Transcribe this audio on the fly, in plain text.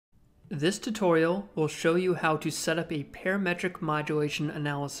This tutorial will show you how to set up a parametric modulation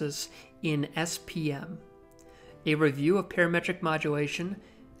analysis in SPM. A review of parametric modulation,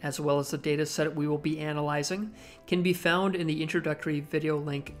 as well as the dataset we will be analyzing, can be found in the introductory video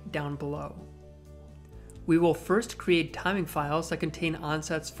link down below. We will first create timing files that contain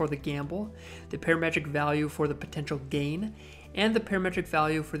onsets for the gamble, the parametric value for the potential gain, and the parametric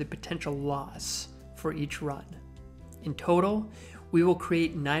value for the potential loss for each run. In total, we will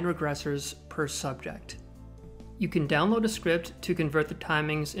create 9 regressors per subject. You can download a script to convert the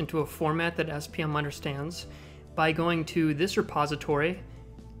timings into a format that SPM understands by going to this repository,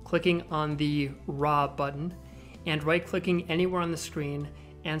 clicking on the Raw button, and right-clicking anywhere on the screen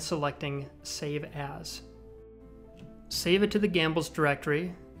and selecting Save As. Save it to the gambles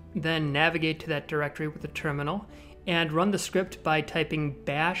directory, then navigate to that directory with the terminal, and run the script by typing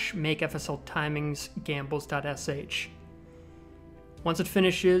bash makefsltimings gambles.sh. Once it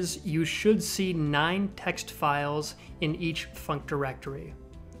finishes, you should see 9 text files in each func directory.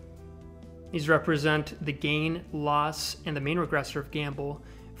 These represent the gain, loss, and the main regressor of gamble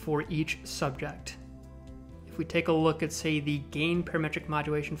for each subject. If we take a look at, say, the gain parametric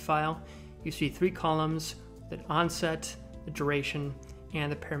modulation file, you see 3 columns: the onset, the duration,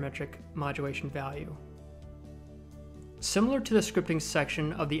 and the parametric modulation value. Similar to the scripting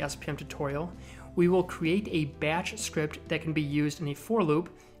section of the SPM tutorial, we will create a batch script that can be used in a for loop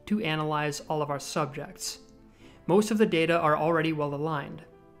to analyze all of our subjects. Most of the data are already well aligned.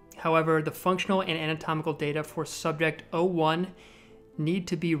 However, the functional and anatomical data for subject 01 need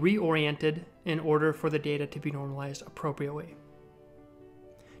to be reoriented in order for the data to be normalized appropriately.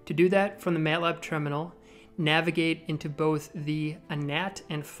 To do that, from the MATLAB terminal, navigate into both the anat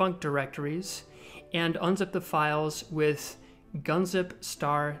and func directories and unzip the files with gunzip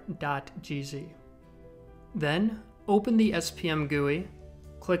star.gz. Then, open the SPM GUI,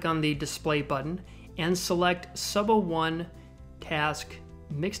 click on the Display button, and select Sub01 task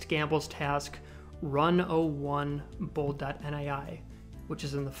Mixed Gambles task run01 bold.nii, which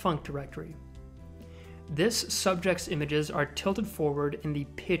is in the func directory. This subject's images are tilted forward in the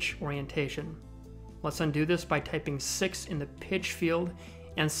pitch orientation. Let's undo this by typing 6 in the pitch field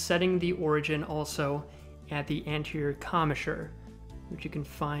and setting the origin also at the anterior commissure, which you can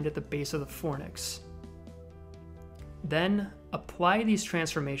find at the base of the fornix. Then apply these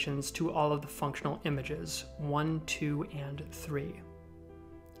transformations to all of the functional images, 1, 2, and 3.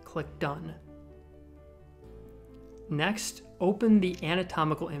 Click Done. Next, open the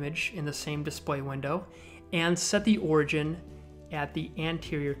anatomical image in the same display window and set the origin at the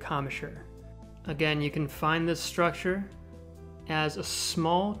anterior commissure. Again, you can find this structure as a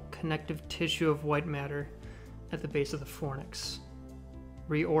small connective tissue of white matter at the base of the fornix.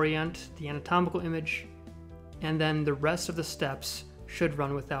 Reorient the anatomical image, and then the rest of the steps should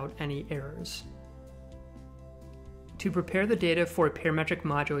run without any errors. To prepare the data for a parametric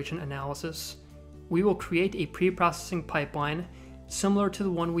modulation analysis, we will create a pre-processing pipeline similar to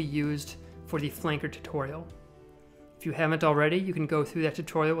the one we used for the flanker tutorial. If you haven't already, you can go through that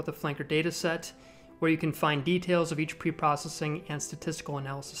tutorial with the flanker dataset, where you can find details of each pre-processing and statistical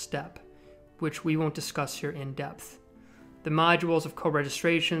analysis step, which we won't discuss here in depth. The modules of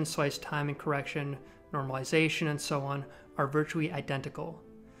co-registration, slice timing correction, normalization, and so on are virtually identical.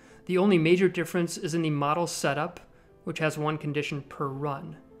 The only major difference is in the model setup, which has 1 condition per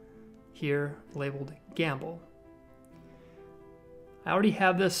run, here labeled gamble. I already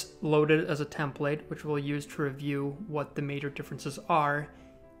have this loaded as a template, which we'll use to review what the major differences are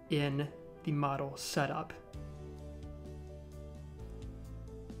in the model setup.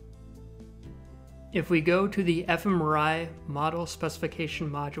 If we go to the fMRI model specification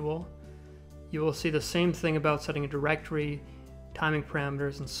module, you will see the same thing about setting a directory, timing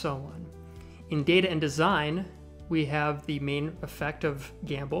parameters, and so on. In data and design, we have the main effect of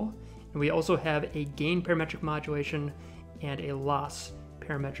gamble, and we also have a gain parametric modulation and a loss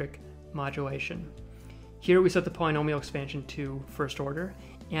parametric modulation. Here we set the polynomial expansion to first order,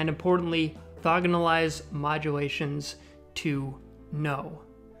 and importantly, orthogonalize modulations to no.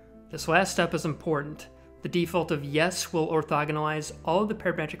 This last step is important. The default of yes will orthogonalize all of the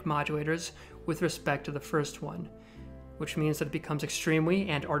parametric modulators with respect to the first one, which means that it becomes extremely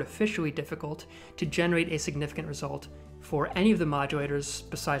and artificially difficult to generate a significant result for any of the modulators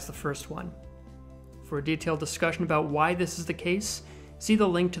besides the first one. For a detailed discussion about why this is the case, see the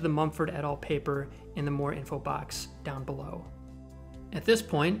link to the Mumford et al. Paper in the More info box down below. At this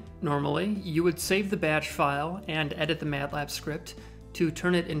point, normally, you would save the batch file and edit the MATLAB script to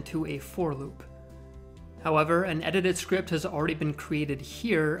turn it into a for loop. However, an edited script has already been created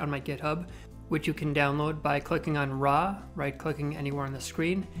here on my GitHub, which you can download by clicking on Raw, right-clicking anywhere on the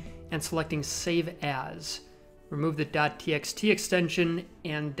screen, and selecting Save As. Remove the .txt extension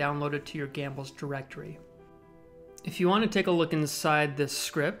and download it to your Gambles directory. If you want to take a look inside this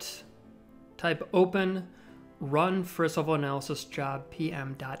script, type open run first level analysis job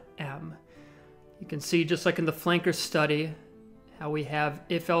pm.m. You can see, just like in the flanker study, how we have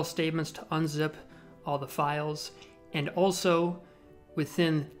if-else statements to unzip all the files, and also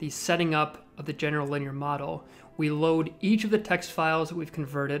within the setting up of the general linear model, we load each of the text files that we've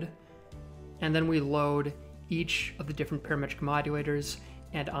converted, and then we load each of the different parametric modulators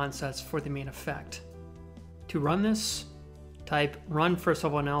and onsets for the main effect. To run this, type run first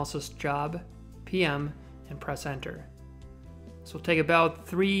level analysis job PM and press enter. This will take about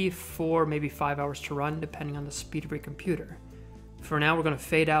 3, 4, maybe 5 hours to run, depending on the speed of your computer. For now, we're going to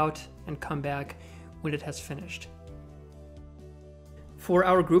fade out and come back when it has finished. For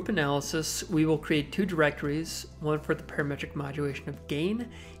our group analysis, we will create 2 directories, one for the parametric modulation of gain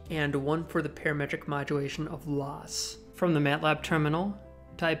and one for the parametric modulation of loss. From the MATLAB terminal,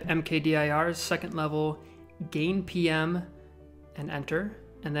 type mkdir second level gain PM and enter,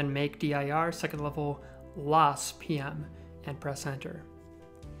 and then make dir second level loss PM and press enter.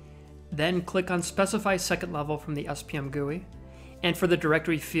 Then click on specify second level from the SPM GUI, and for the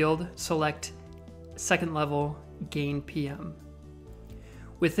directory field, select second level gain PM.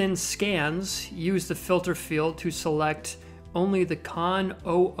 Within scans, use the filter field to select only the con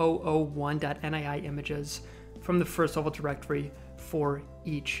 0001.nii images from the first level directory for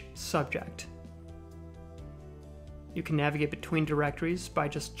each subject. You can navigate between directories by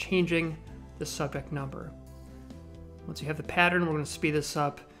just changing the subject number. Once you have the pattern, we're going to speed this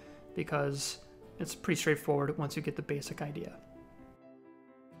up because it's pretty straightforward once you get the basic idea.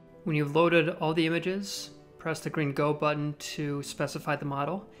 When you've loaded all the images, press the green Go button to specify the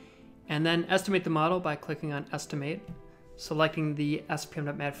model, and then estimate the model by clicking on Estimate, selecting the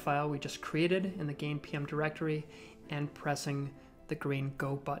spm.mat file we just created in the gain PM directory, and pressing the green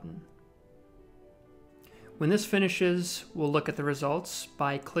Go button. When this finishes, we'll look at the results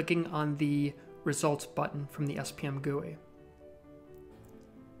by clicking on the Results button from the SPM GUI.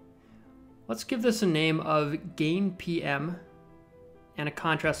 Let's give this a name of gain PM and a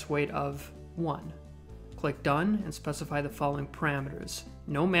contrast weight of 1. Click Done and specify the following parameters: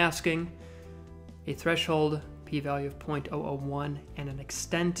 no masking, a threshold p-value of 0.001, and an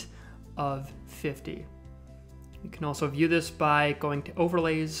extent of 50. You can also view this by going to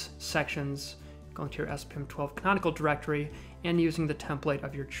Overlays, Sections, going to your SPM12 canonical directory, and using the template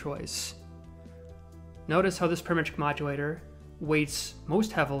of your choice. Notice how this parametric modulator weights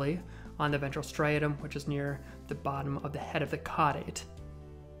most heavily on the ventral striatum, which is near the bottom of the head of the caudate.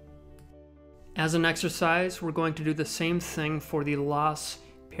 As an exercise, we're going to do the same thing for the loss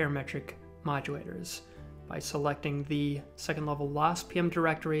parametric modulators by selecting the second level loss PM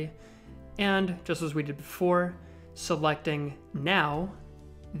directory, and just as we did before, selecting now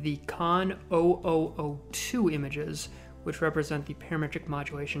the con 0002 images, which represent the parametric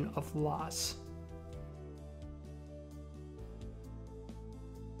modulation of loss.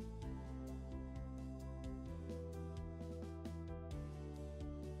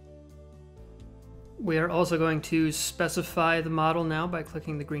 We are also going to specify the model now by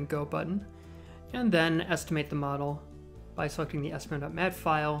clicking the green Go button, and then estimate the model by selecting the spm.mat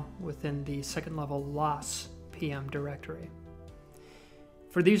file within the second level loss PM directory.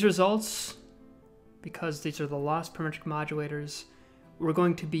 For these results, because these are the loss parametric modulators, we're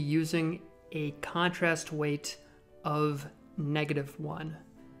going to be using a contrast weight of -1.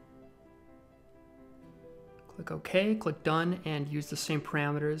 Click OK, click Done, and use the same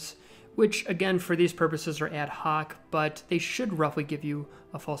parameters, which again for these purposes are ad hoc, but they should roughly give you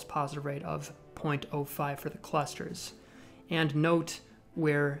a false positive rate of 0.05 for the clusters. And note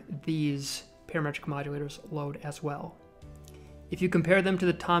where these parametric modulators load as well. If you compare them to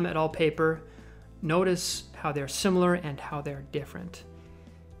the Tom et al. Paper, notice how they're similar and how they're different.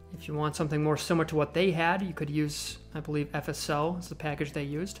 If you want something more similar to what they had, you could use, I believe, FSL is the package they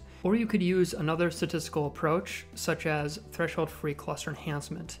used, or you could use another statistical approach, such as threshold-free cluster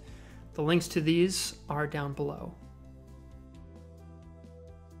enhancement. The links to these are down below.